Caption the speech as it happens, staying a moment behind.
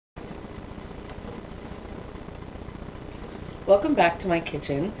Welcome back to my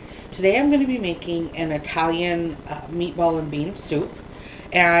kitchen. Today I'm going to be making an Italian meatball and bean soup.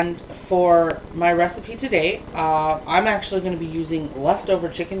 And for my recipe today, I'm actually going to be using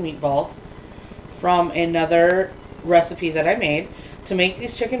leftover chicken meatballs from another recipe that I made. To make these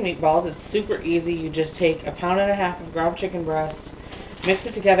chicken meatballs, it's super easy. You just take a pound and a half of ground chicken breast, mix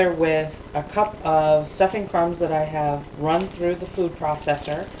it together with a cup of stuffing crumbs that I have run through the food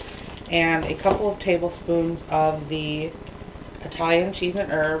processor, and a couple of tablespoons of the Italian cheese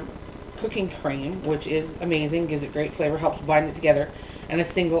and herb cooking cream, which is amazing, gives it great flavor, helps bind it together, and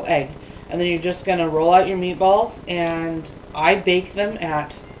a single egg. And then you're just going to roll out your meatballs, and I bake them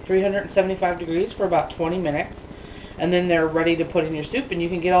at 375 degrees for about 20 minutes, and then they're ready to put in your soup, and you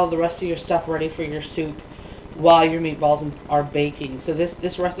can get all the rest of your stuff ready for your soup while your meatballs are baking. So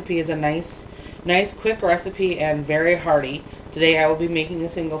this recipe is a nice quick recipe and very hearty. Today I will be making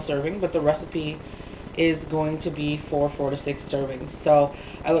a single serving, but the recipe is going to be for 4 to 6 servings. So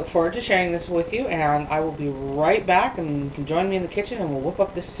I look forward to sharing this with you, and I will be right back, and you can join me in the kitchen and we'll whip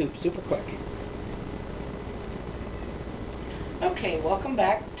up this soup super quick. Okay, welcome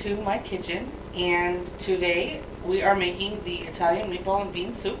back to my kitchen, and today we are making the Italian meatball and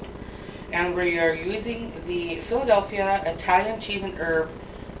bean soup, and we are using the Philadelphia Italian cheese and herb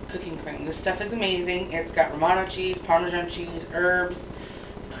cooking cream. This stuff is amazing. It's got Romano cheese, Parmesan cheese, herbs,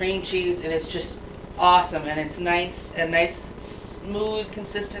 cream cheese, and it's just awesome, and it's a nice smooth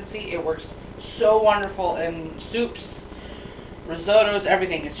consistency. It works so wonderful in soups, risottos,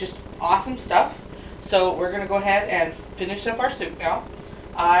 everything. It's just awesome stuff. So we're going to go ahead and finish up our soup now.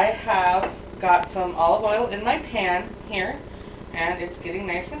 I have got some olive oil in my pan here, and it's getting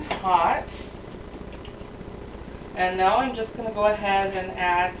nice and hot. And now I'm just going to go ahead and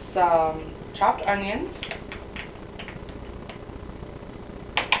add some chopped onions,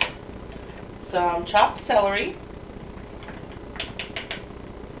 some chopped celery,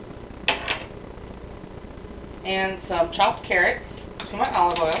 and some chopped carrots to my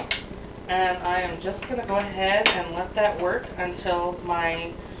olive oil. And I am just going to go ahead and let that work until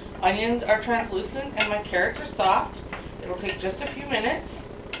my onions are translucent and my carrots are soft. It'll take just a few minutes.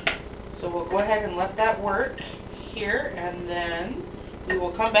 So we'll go ahead and let that work here, and then we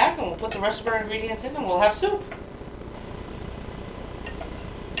will come back and we'll put the rest of our ingredients in and we'll have soup.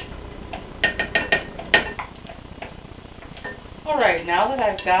 Alright, now that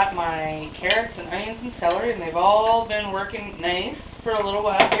I've got my carrots and onions and celery, and they've all been working nice for a little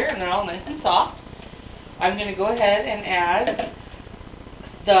while here, and they're all nice and soft, I'm going to go ahead and add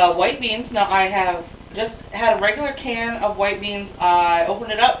the white beans. Now I have just had a regular can of white beans. I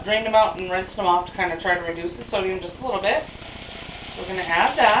opened it up, drained them out, and rinsed them off to kind of try to reduce the sodium just a little bit. We're going to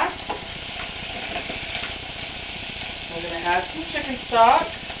add that. We're going to add some chicken stock.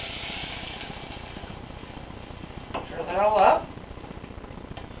 Stir that all up.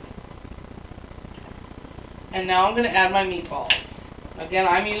 And now I'm going to add my meatballs. Again,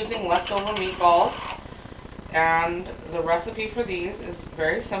 I'm using leftover meatballs, and the recipe for these is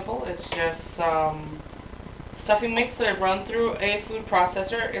very simple. It's just stuffing mix that I've run through a food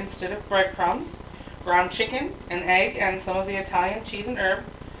processor instead of breadcrumbs, ground chicken, an egg, and some of the Italian cheese and herb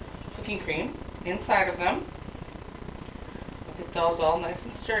cooking cream inside of them. I'll get those all nice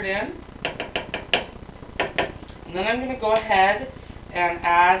and stirred in. And then I'm going to go ahead and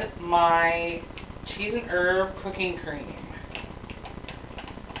add my cheese and herb cooking cream.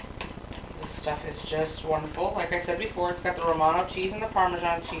 This stuff is just wonderful. Like I said before, it's got the Romano cheese and the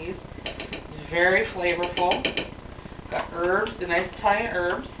Parmesan cheese. It's very flavorful. Got herbs, the nice Italian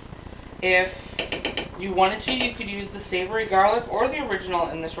herbs. If you wanted to, you could use the savory garlic or the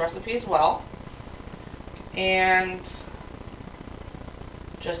original in this recipe as well. And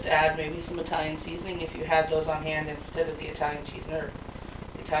just add maybe some Italian seasoning if you had those on hand instead of the Italian cheese and herb.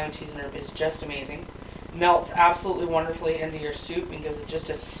 The Italian cheese and herb is just amazing. Melts absolutely wonderfully into your soup and gives it just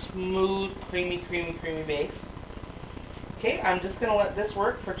a smooth, creamy base. Okay, I'm just going to let this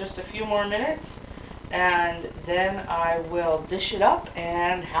work for just a few more minutes, and then I will dish it up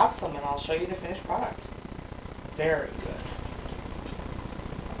and have some, and I'll show you the finished product. Very good.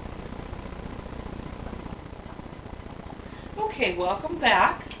 Okay, welcome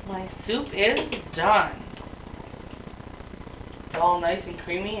back. My soup is done. It's all nice and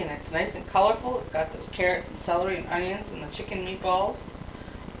creamy, and it's nice and colorful. It's got those carrots and celery and onions and the chicken meatballs.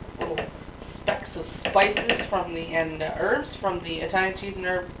 Little specks of spices and herbs from the Italian cheese and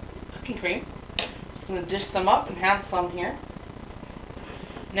herb cooking cream. Just going to dish some up and have some here.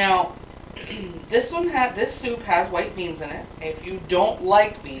 Now, this soup has white beans in it. If you don't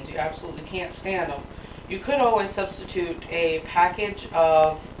like beans, you absolutely can't stand them, you could always substitute a package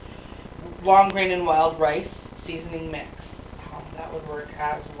of long grain and wild rice seasoning mix. that would work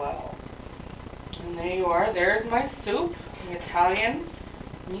as well. And there you are. There's my soup, the Italian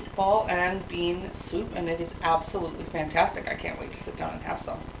meatball and bean soup, and it is absolutely fantastic. I can't wait to sit down and have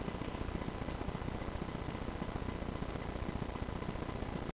some.